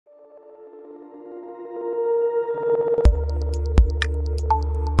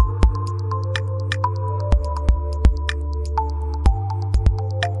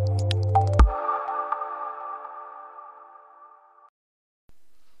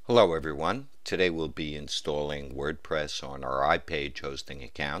Hello everyone. Today we'll be installing WordPress on our iPage hosting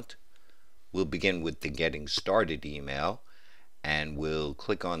account. We'll begin with the Getting Started email and we'll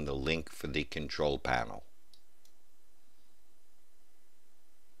click on the link for the control panel.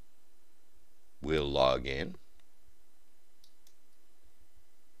 We'll log in.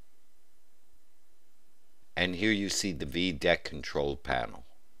 And here you see the VDEC control panel.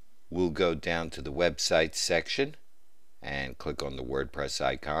 We'll go down to the website section and click on the WordPress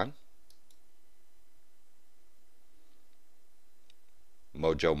icon.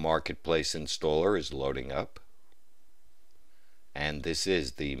 Mojo Marketplace installer is loading up. And this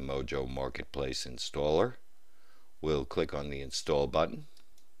is the Mojo Marketplace installer. We'll click on the install button.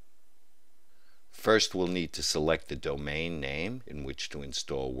 First we'll need to select the domain name in which to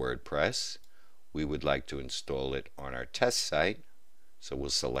install WordPress. We would like to install it on our test site, so we'll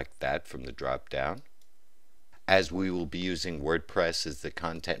select that from the drop down. As we will be using WordPress as the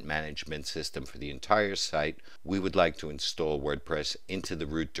content management system for the entire site, we would like to install WordPress into the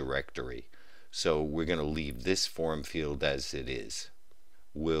root directory. So we're going to leave this form field as it is.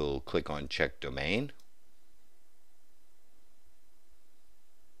 We'll click on Check Domain.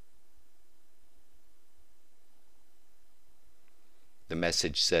 The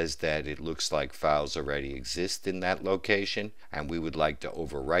message says that it looks like files already exist in that location and we would like to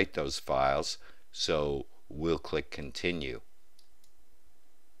overwrite those files, so we'll click Continue.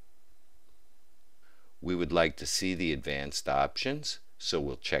 We would like to see the advanced options, so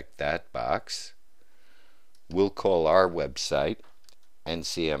we'll check that box. We'll call our website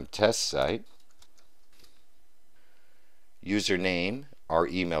NCM Test Site. Username, our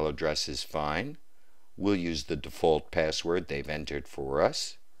email address is fine. We'll use the default password they've entered for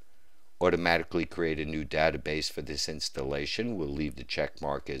us. Automatically create a new database for this installation. We'll leave the check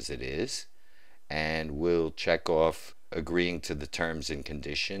mark as it is. And we'll check off agreeing to the terms and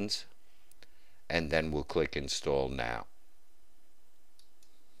conditions, and then we'll click Install Now.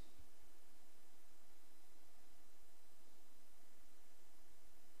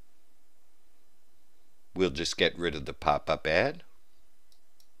 We'll just get rid of the pop-up ad,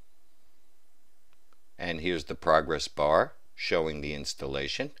 and here's the progress bar showing the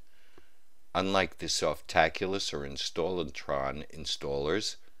installation. Unlike the Softaculous or Installatron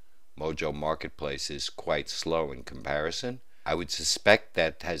installers, Mojo Marketplace is quite slow in comparison. I would suspect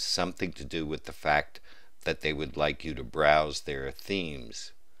that has something to do with the fact that they would like you to browse their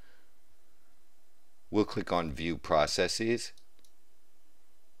themes. We'll click on View Processes,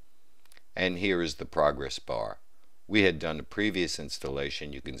 and here is the progress bar. We had done a previous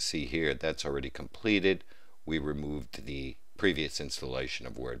installation. You can see here that's already completed. We removed the previous installation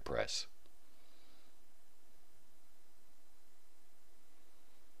of WordPress.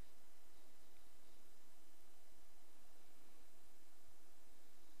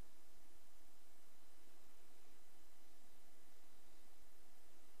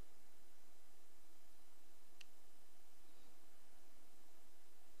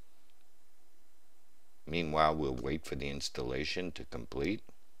 Meanwhile, we'll wait for the installation to complete.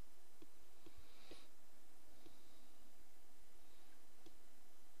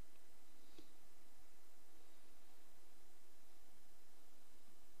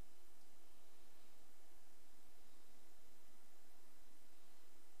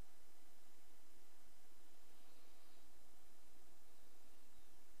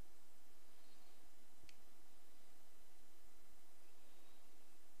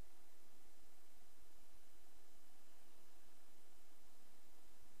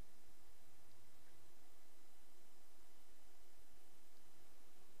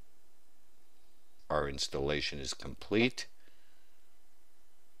 Our installation is complete,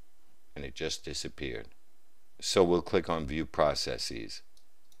 and it just disappeared. So we'll click on View Processes.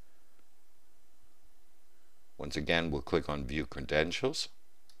 Once again, we'll click on View Credentials,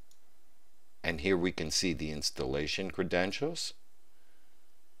 and here we can see the installation credentials.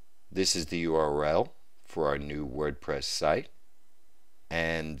 This is the URL for our new WordPress site,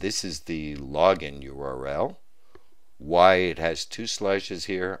 and this is the login URL. Why it has two slashes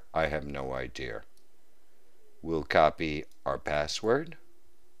here, I have no idea. We'll copy our password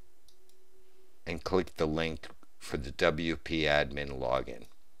and click the link for the WP admin login.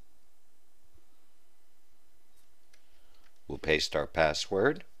 We'll paste our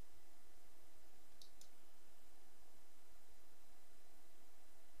password.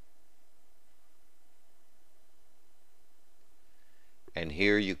 And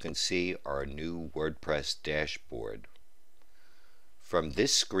here you can see our new WordPress dashboard. From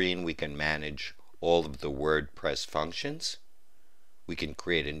this screen we can manage all of the WordPress functions. We can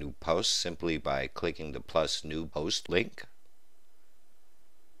create a new post simply by clicking the plus new post link.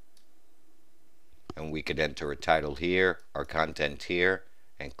 and we could enter a title here, our content here,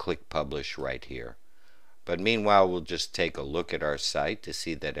 and click publish right here. But meanwhile, we'll just take a look at our site to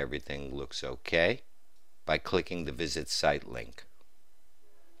see that everything looks okay by clicking the visit site link.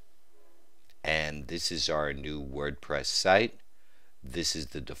 And this is our new WordPress site. This is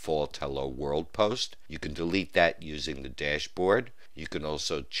the default Hello World post. You can delete that using the dashboard. You can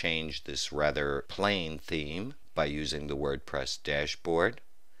also change this rather plain theme by using the WordPress dashboard.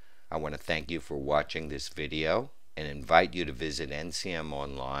 I want to thank you for watching this video and invite you to visit NCM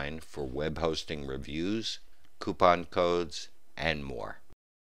Online for web hosting reviews, coupon codes, and more.